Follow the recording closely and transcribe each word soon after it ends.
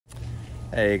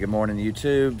Hey, good morning,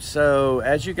 YouTube. So,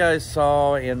 as you guys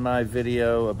saw in my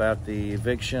video about the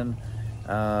eviction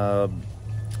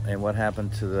and what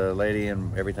happened to the lady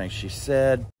and everything she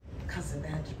said, because of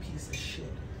that piece of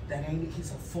shit.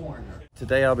 He's a foreigner.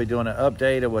 Today I'll be doing an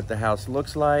update of what the house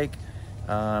looks like.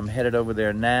 I'm headed over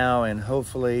there now, and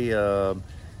hopefully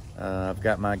I've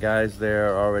got my guys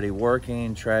there already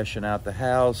working, trashing out the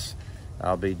house.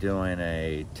 I'll be doing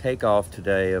a takeoff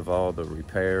today of all the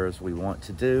repairs we want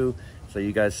to do. So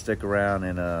you guys stick around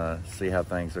and see how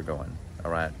things are going.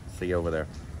 All right, see you over there.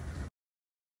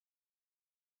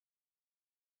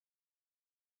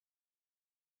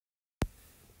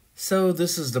 So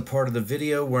this is the part of the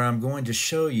video where I'm going to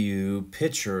show you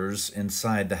pictures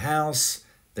inside the house,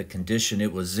 the condition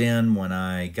it was in when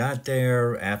I got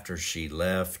there, after she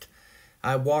left.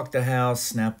 I walked the house,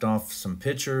 snapped off some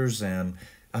pictures, and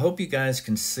I hope you guys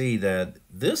can see that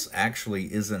this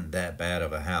actually isn't that bad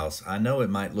of a house. I know it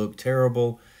might look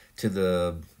terrible to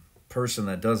the person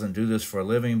that doesn't do this for a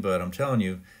living, but I'm telling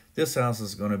you, this house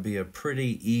is going to be a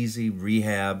pretty easy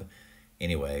rehab.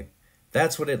 Anyway,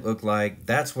 that's what it looked like.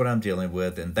 That's what I'm dealing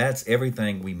with, and that's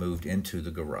everything we moved into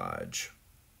the garage.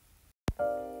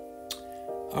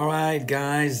 All right,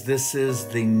 guys, this is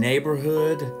the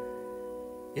neighborhood.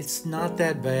 It's not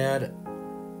that bad.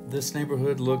 This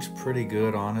neighborhood looks pretty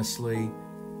good, honestly.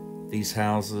 These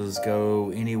houses go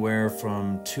anywhere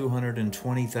from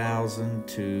 $220,000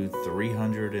 to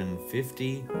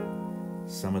 $350,000.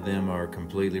 Some of them are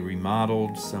completely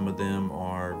remodeled. Some of them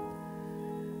are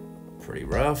pretty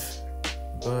rough.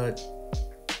 But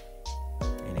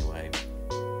anyway,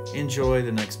 enjoy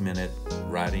the next minute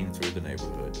riding through the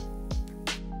neighborhood.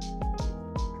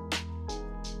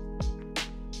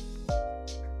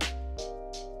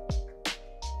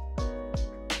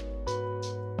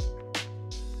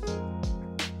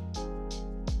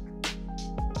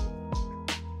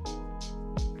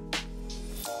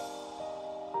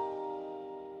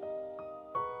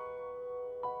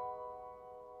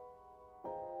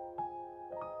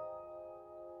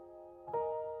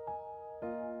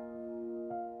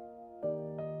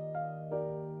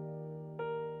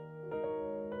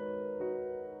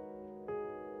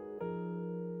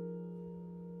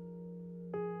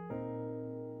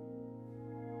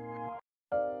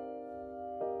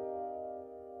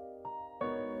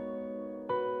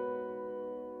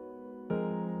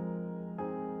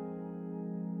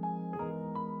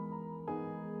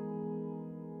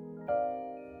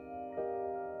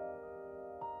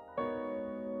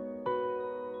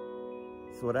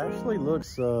 So it actually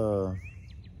looks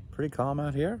pretty calm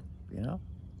out here, you know,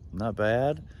 not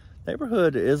bad.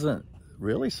 Neighborhood isn't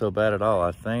really so bad at all.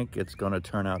 I think it's going to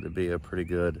turn out to be a pretty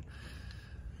good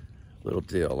little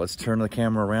deal. Let's turn the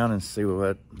camera around and see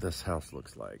what this house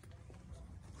looks like.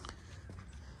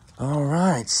 All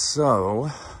right, so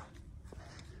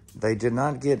they did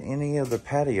not get any of the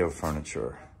patio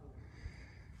furniture,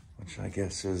 which I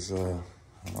guess is, I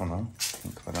don't know,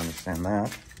 can't quite understand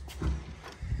that.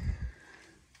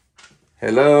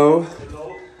 Hello.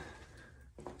 Hello.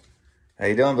 How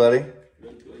you doing, buddy?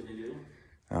 Good, and you?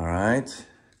 All right.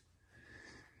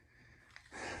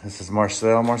 This is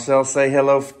Marcel. Marcel, say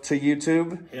hello to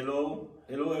YouTube. Hello.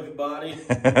 Hello, everybody.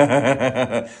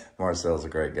 Marcel's a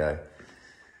great guy.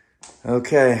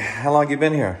 Okay, how long you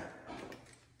been here?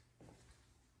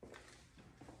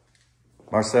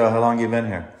 Marcel, how long you been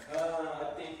here?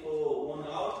 I think for 1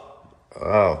 hour.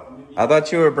 Oh, I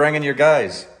thought you were bringing your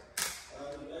guys.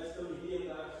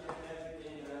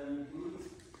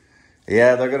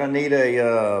 Yeah, they're gonna need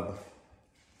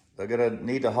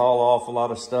to haul off a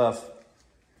lot of stuff.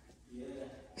 Yeah.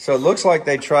 So it looks like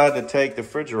they tried to take the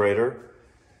refrigerator,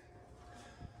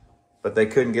 but they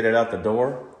couldn't get it out the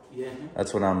door. Yeah.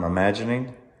 That's what I'm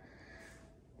imagining.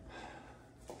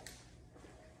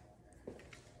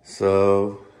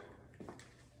 So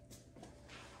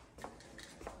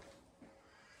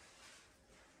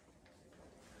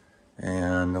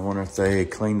and I wonder if they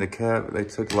cleaned the cabinet. They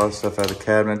took a lot of stuff out of the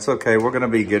cabinet. It's okay. We're going to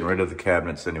be getting rid of the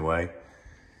cabinets anyway.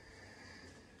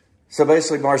 So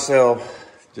basically, Marcel,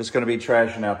 just going to be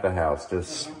trashing out the house.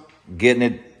 Just getting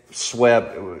it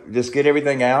swept. Just get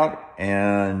everything out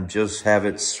and just have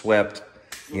it swept.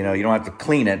 You know, you don't have to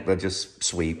clean it, but just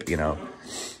sweep, you know.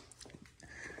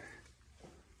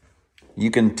 You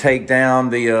can take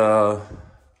down the,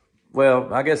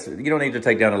 well, I guess you don't need to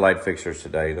take down the light fixtures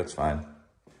today. That's fine.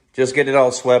 Just get it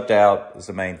all swept out is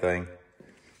the main thing.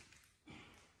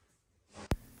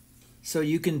 So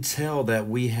you can tell that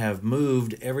we have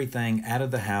moved everything out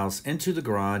of the house into the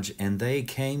garage, and they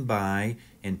came by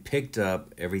and picked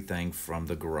up everything from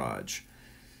the garage.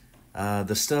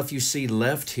 The stuff you see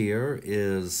left here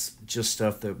is just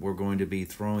stuff that we're going to be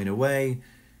throwing away,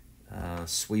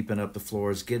 sweeping up the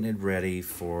floors, getting it ready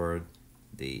for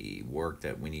the work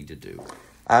that we need to do.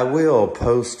 I will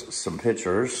post some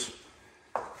pictures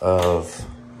of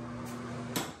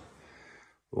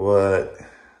what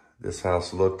this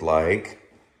house looked like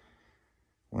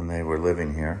when they were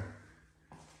living here,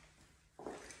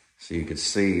 so you could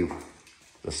see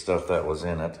the stuff that was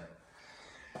in it.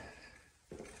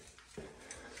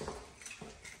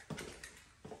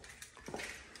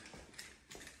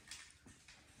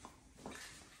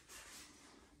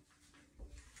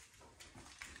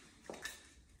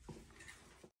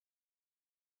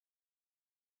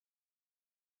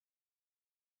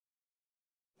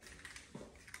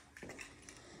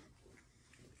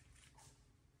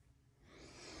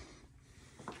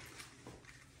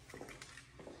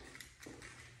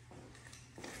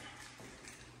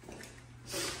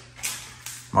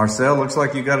 Marcel, looks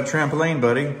like you got a trampoline,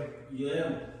 buddy.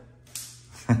 Yeah.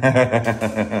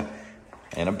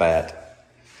 And a bat.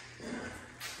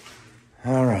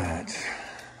 All right.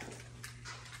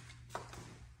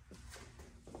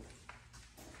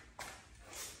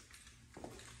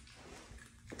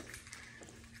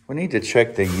 We need to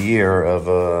check the year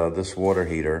of this water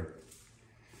heater.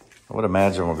 I would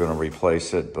imagine we're going to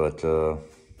replace it, but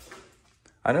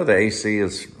I know the AC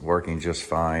is working just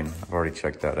fine. I've already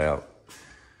checked that out.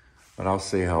 But I'll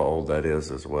see how old that is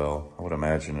as well. I would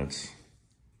imagine it's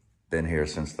been here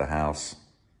since the house.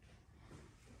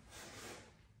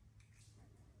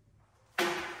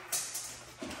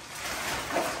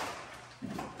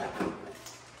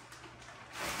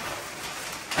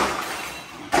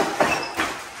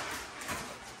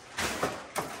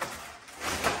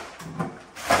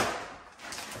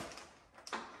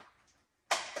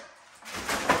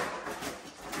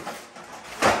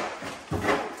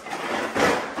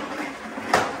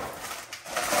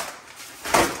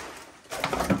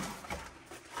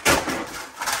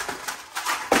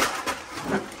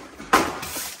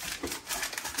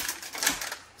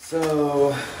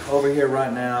 So, over here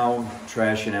right now,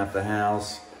 trashing out the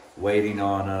house, waiting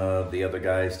on the other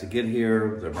guys to get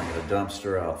here. They're bringing a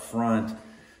dumpster out front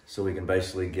so we can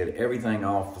basically get everything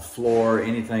off the floor,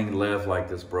 anything left like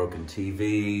this broken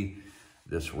TV,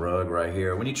 this rug right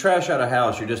here. When you trash out a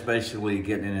house, you're just basically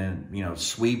getting in, you know,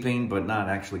 sweeping, but not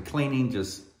actually cleaning,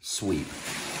 just sweep.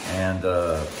 And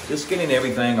just getting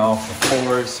everything off the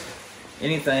floors,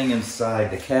 anything inside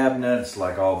the cabinets,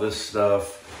 like all this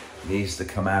stuff, needs to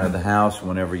come out of the house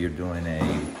whenever you're doing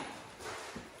a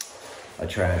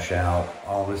trash out.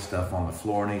 All this stuff on the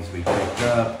floor needs to be picked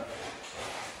up.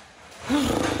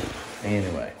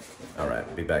 Anyway, all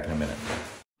right, be back in a minute.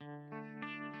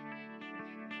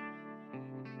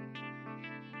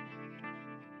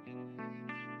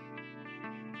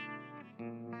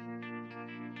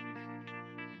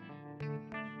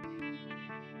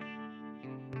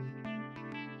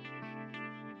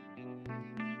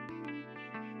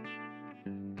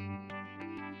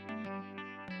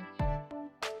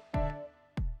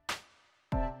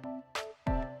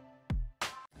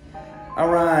 All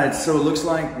right, so it looks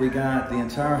like we got the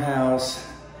entire house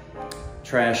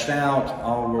trashed out.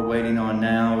 All we're waiting on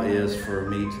now is for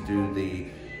me to do the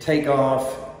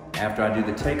takeoff. After I do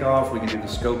the takeoff, we can do the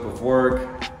scope of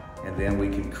work, and then we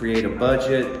can create a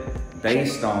budget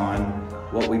based on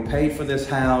what we paid for this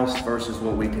house versus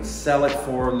what we could sell it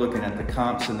for, looking at the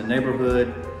comps in the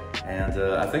neighborhood. And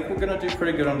I think we're gonna do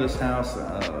pretty good on this house.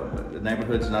 The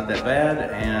neighborhood's not that bad,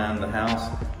 and the house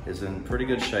is in pretty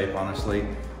good shape, honestly.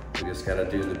 We just gotta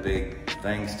do the big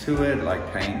things to it,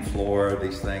 like paint, floor,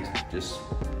 these things, just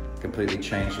completely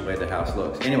change the way the house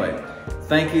looks. Anyway,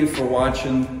 thank you for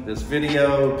watching this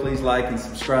video. Please like and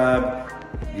subscribe.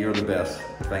 You're the best.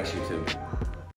 Thanks, YouTube.